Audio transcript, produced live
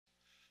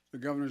The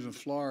governors of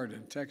Florida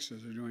and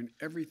Texas are doing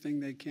everything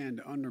they can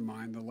to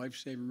undermine the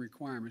life-saving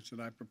requirements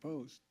that I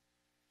proposed.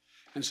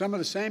 And some of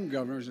the same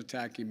governors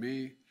attacking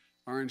me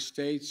are in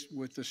states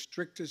with the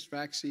strictest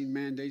vaccine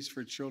mandates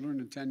for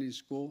children attending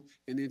school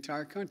in the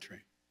entire country.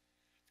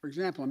 For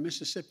example, in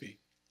Mississippi,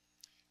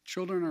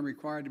 children are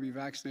required to be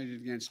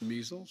vaccinated against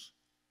measles,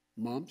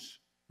 mumps,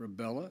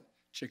 rubella,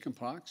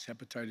 chickenpox,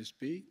 hepatitis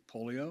B,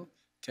 polio,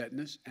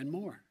 tetanus, and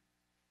more.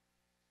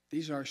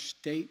 These are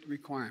state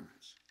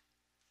requirements.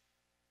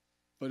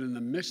 But in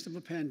the midst of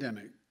a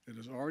pandemic that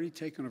has already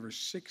taken over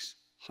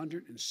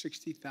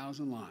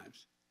 660,000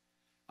 lives,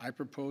 I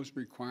proposed a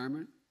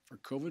requirement for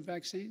COVID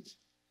vaccines,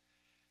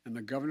 and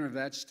the governor of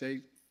that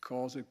state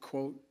calls it,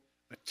 quote,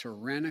 a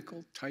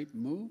tyrannical type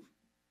move?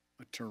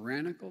 A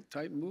tyrannical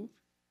type move?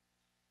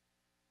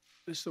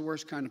 This is the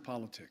worst kind of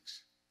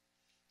politics,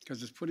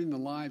 because it's putting the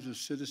lives of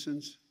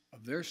citizens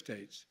of their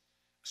states,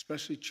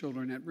 especially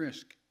children, at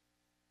risk.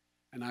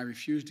 And I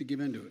refuse to give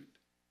in to it.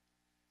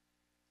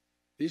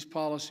 These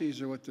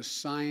policies are what the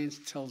science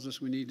tells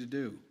us we need to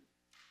do.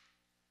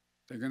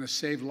 They're going to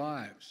save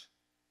lives.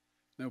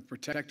 They'll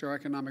protect our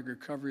economic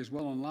recovery as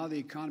well and allow the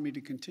economy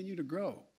to continue to grow